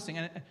allowed to sing,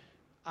 and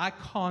I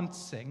can't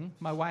sing,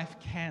 my wife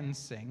can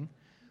sing,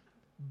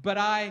 but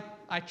I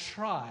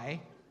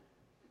try.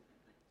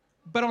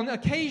 But on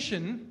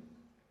occasion,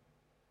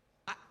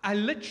 I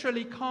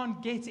literally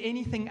can't get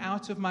anything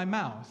out of my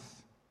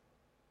mouth.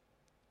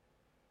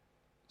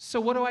 So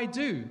what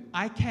do?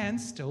 I can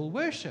still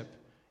worship.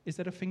 Is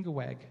that a finger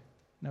wag?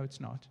 No, it's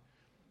not.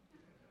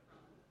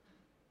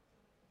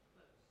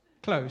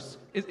 Close.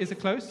 Is it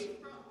close?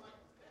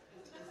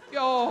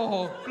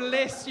 Oh,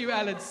 bless you,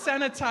 Alan.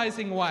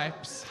 Sanitizing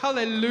wipes.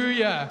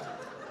 Hallelujah.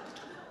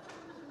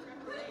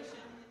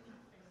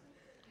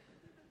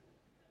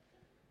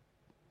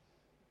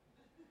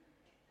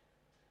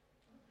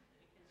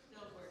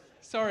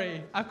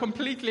 Sorry, I've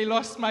completely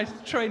lost my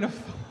train of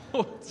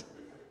thought.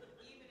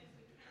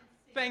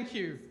 Thank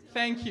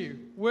you.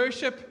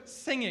 Worship,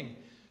 singing.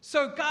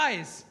 So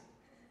guys,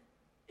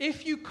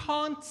 if you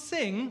can't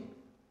sing,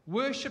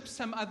 worship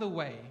some other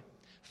way.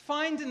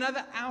 Find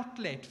another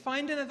outlet,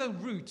 find another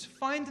route,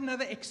 find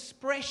another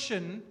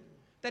expression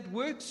that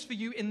works for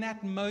you in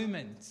that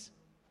moment.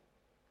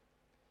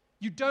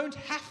 You don't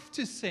have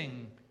to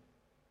sing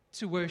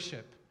to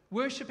worship.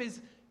 Worship is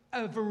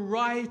a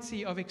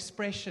variety of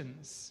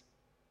expressions.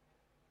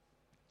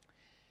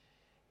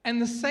 And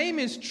the same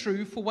is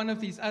true for one of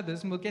these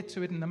others, and we'll get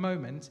to it in a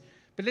moment.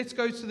 But let's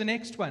go to the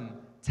next one.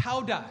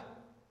 Tauda.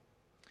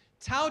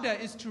 Tauda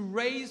is to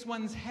raise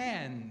one's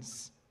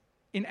hands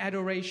in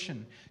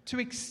adoration, to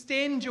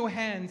extend your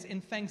hands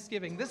in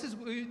thanksgiving. This is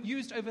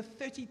used over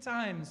 30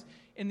 times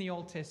in the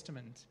Old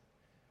Testament.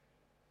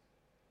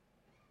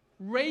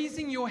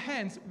 Raising your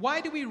hands.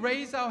 Why do we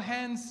raise our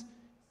hands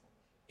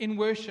in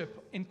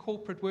worship, in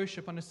corporate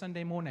worship on a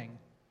Sunday morning?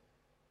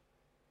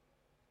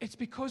 It's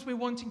because we're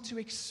wanting to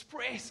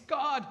express,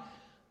 God,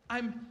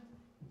 I'm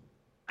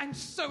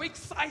so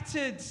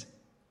excited.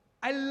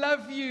 I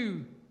love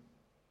you.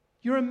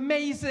 You're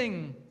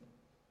amazing.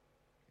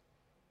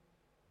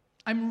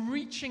 I'm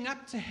reaching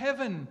up to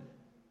heaven.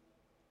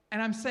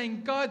 And I'm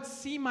saying, God,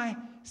 see my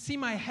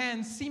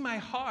hands, see my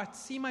heart,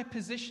 see my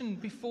position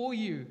before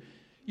you.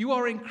 You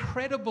are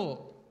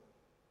incredible.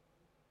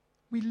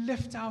 We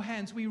lift our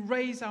hands, we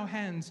raise our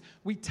hands,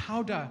 we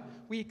tauda,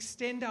 we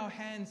extend our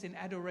hands in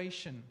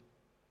adoration.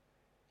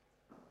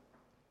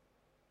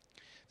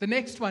 The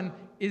next one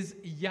is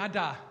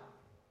yada.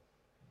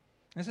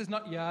 This is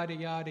not yada,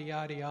 yada,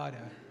 yada,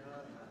 yada.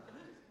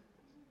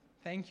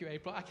 Thank you,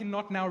 April. I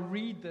cannot now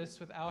read this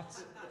without...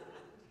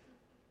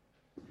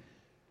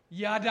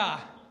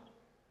 Yada.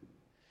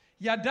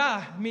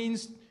 Yada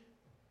means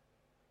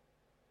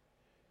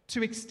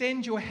to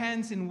extend your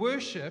hands in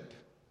worship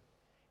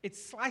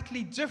It's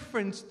slightly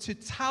different to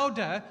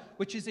tauda,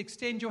 which is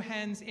extend your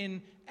hands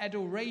in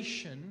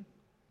adoration.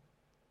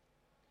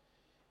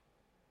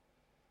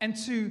 And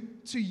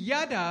to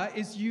yada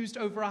is used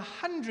over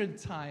 100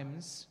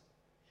 times.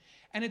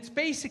 And it's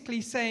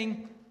basically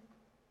saying,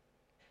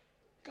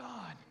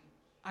 God,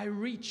 I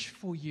reach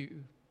for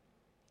you.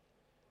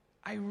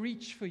 I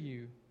reach for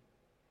you.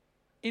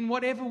 In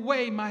whatever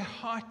way my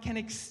heart can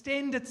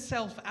extend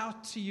itself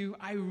out to you,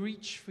 I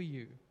reach for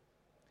you.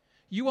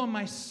 You are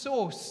my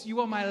source. You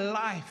are my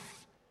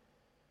life.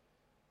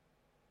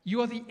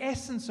 You are the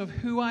essence of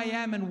who I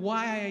am and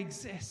why I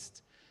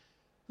exist.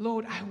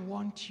 Lord, I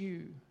want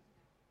you.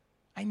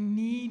 I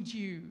need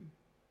you.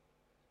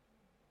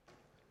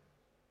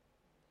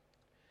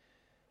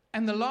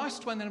 And the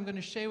last one that I'm going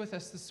to share with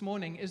us this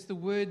morning is the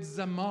word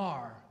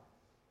zamar.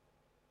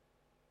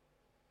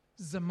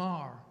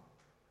 Zamar.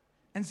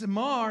 And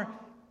zamar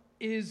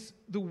is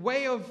the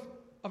way of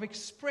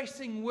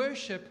expressing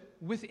worship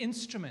with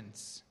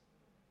instruments.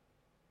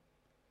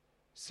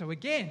 So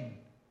again,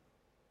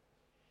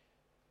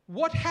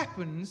 what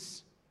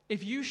happens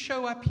if you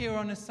show up here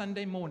on a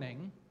Sunday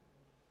morning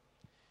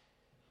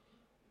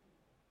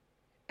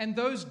and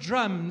those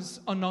drums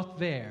are not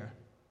there?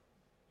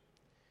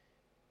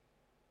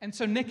 And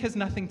so Nick has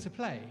nothing to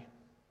play.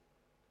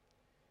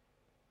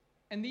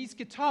 And these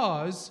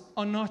guitars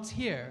are not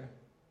here.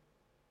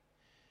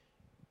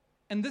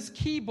 And this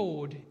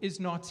keyboard is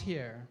not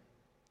here.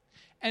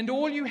 And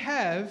all you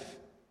have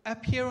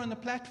up here on the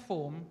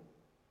platform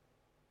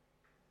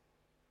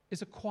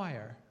is a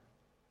choir.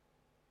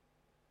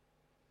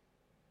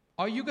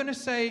 Are you going to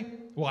say,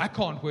 well, I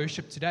can't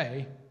worship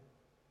today.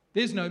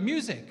 There's no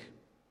music.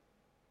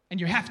 And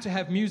you have to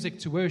have music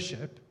to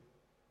worship.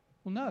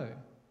 Well, no.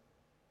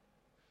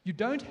 You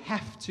don't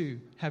have to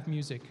have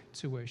music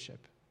to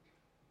worship.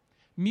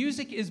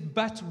 Music is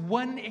but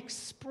one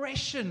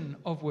expression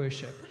of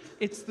worship.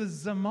 It's the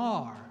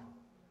zamar,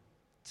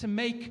 to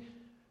make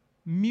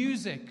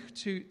music,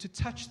 to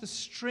touch the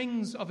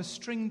strings of a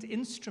stringed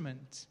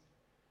instrument.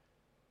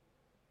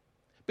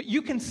 But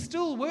you can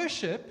still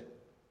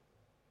worship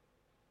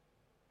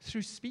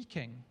through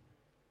speaking,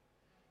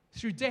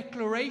 through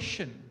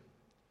declaration,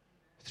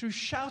 through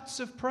shouts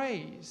of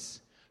praise,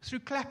 through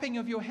clapping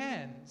of your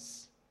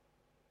hands.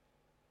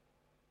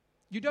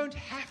 You don't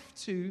have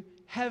to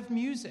have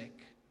music.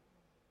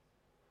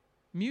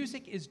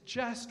 Music is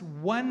just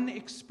one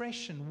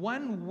expression,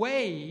 one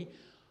way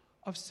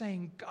of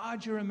saying,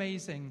 God, you're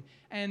amazing.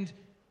 And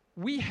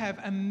we have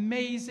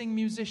amazing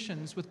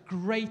musicians with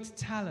great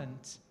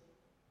talent.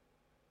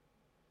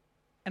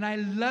 And I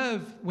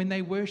love when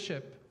they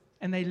worship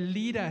and they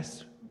lead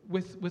us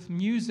with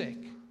music.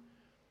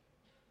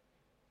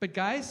 But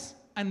guys,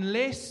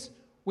 unless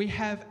we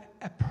have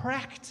a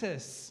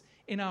practice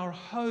in our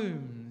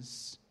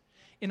homes,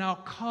 in our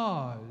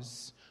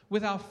cars,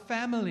 with our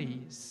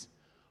families,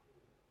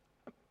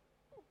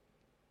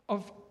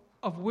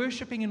 of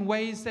worshiping in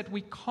ways that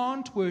we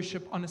can't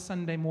worship on a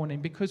Sunday morning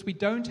because we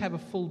don't have a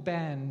full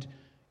band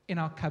in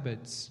our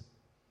cupboards,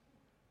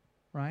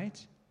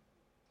 right?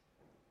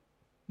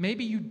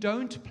 Maybe you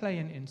don't play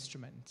an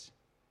instrument.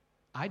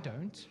 I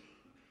don't.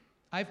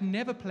 I've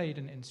never played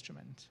an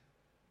instrument.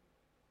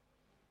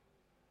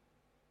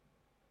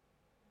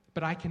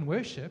 But I can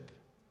worship.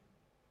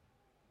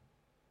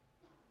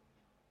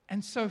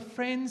 And so,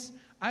 friends,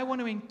 I want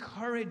to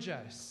encourage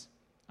us.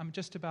 I'm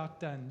just about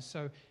done.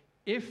 So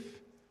if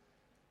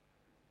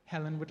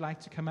Helen would like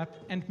to come up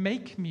and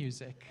make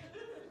music.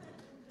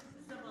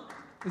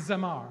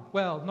 Zamar.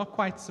 Well, not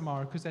quite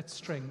zamar, because that's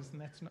strings, and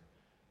that's not.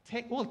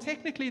 Well,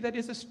 technically, that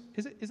is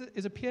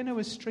a piano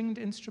a stringed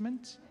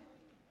instrument?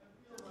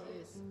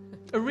 Yes.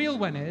 A real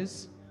one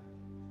is.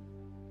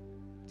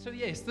 So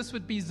yes, this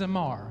would be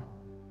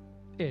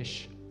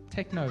zamar-ish.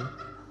 Techno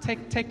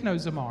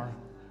zamar.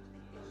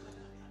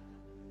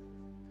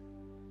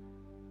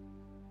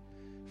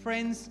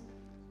 Friends,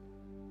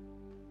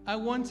 I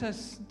want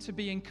us to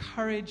be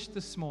encouraged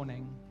this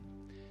morning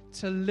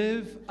to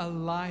live a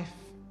life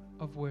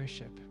of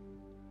worship.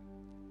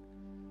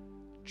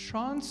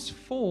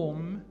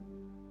 Transform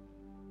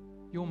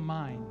your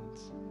mind.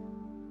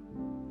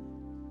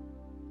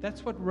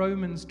 That's what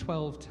Romans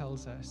 12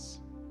 tells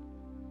us.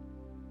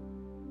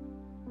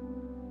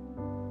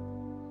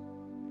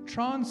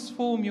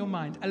 Transform your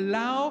mind.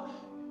 Allow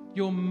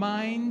your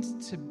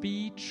mind to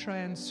be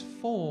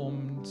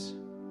transformed,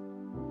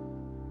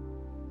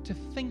 to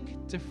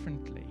think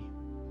differently,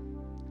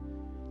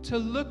 to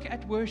look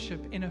at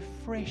worship in a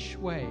fresh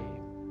way,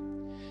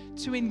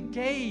 to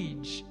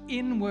engage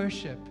in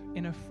worship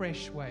in a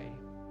fresh way.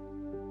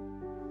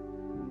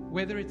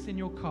 Whether it's in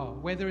your car,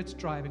 whether it's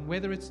driving,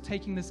 whether it's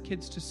taking these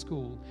kids to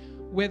school,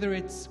 whether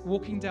it's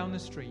walking down the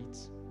street,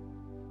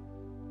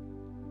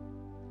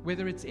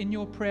 whether it's in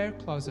your prayer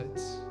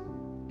closet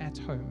at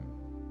home,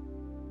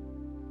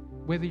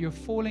 whether you're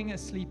falling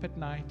asleep at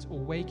night or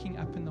waking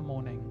up in the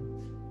morning,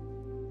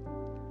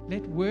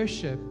 let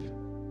worship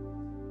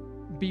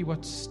be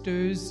what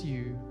stirs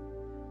you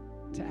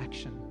to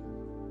action.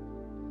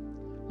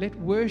 Let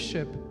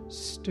worship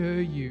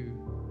stir you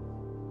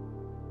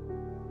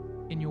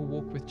in your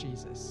walk with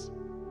Jesus.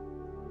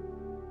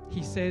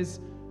 He says,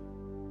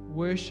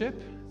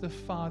 worship the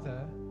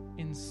Father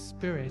in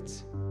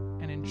spirit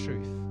and in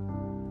truth.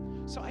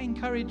 So I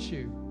encourage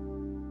you,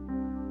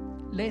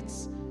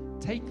 let's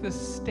take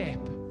this step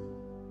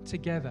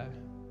together.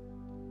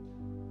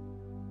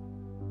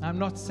 I'm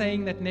not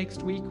saying that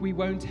next week we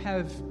won't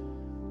have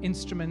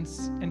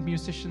instruments and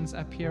musicians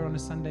up here on a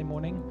Sunday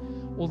morning,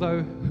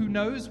 although who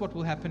knows what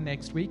will happen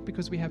next week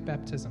because we have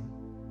baptism.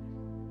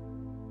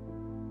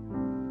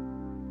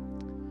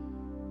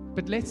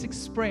 But let's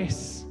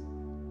express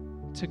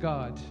to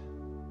God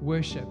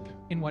worship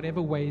in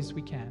whatever ways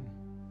we can.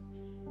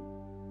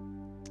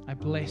 I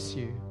bless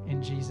you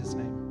in Jesus'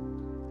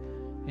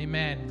 name.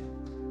 Amen.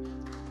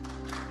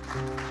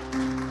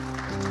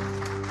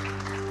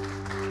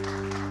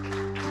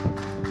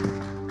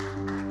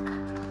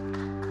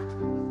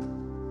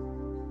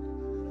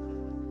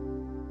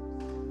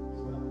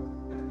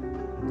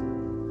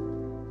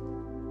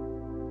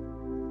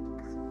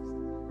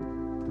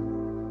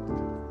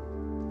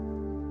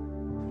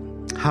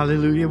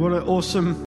 Hallelujah. What an awesome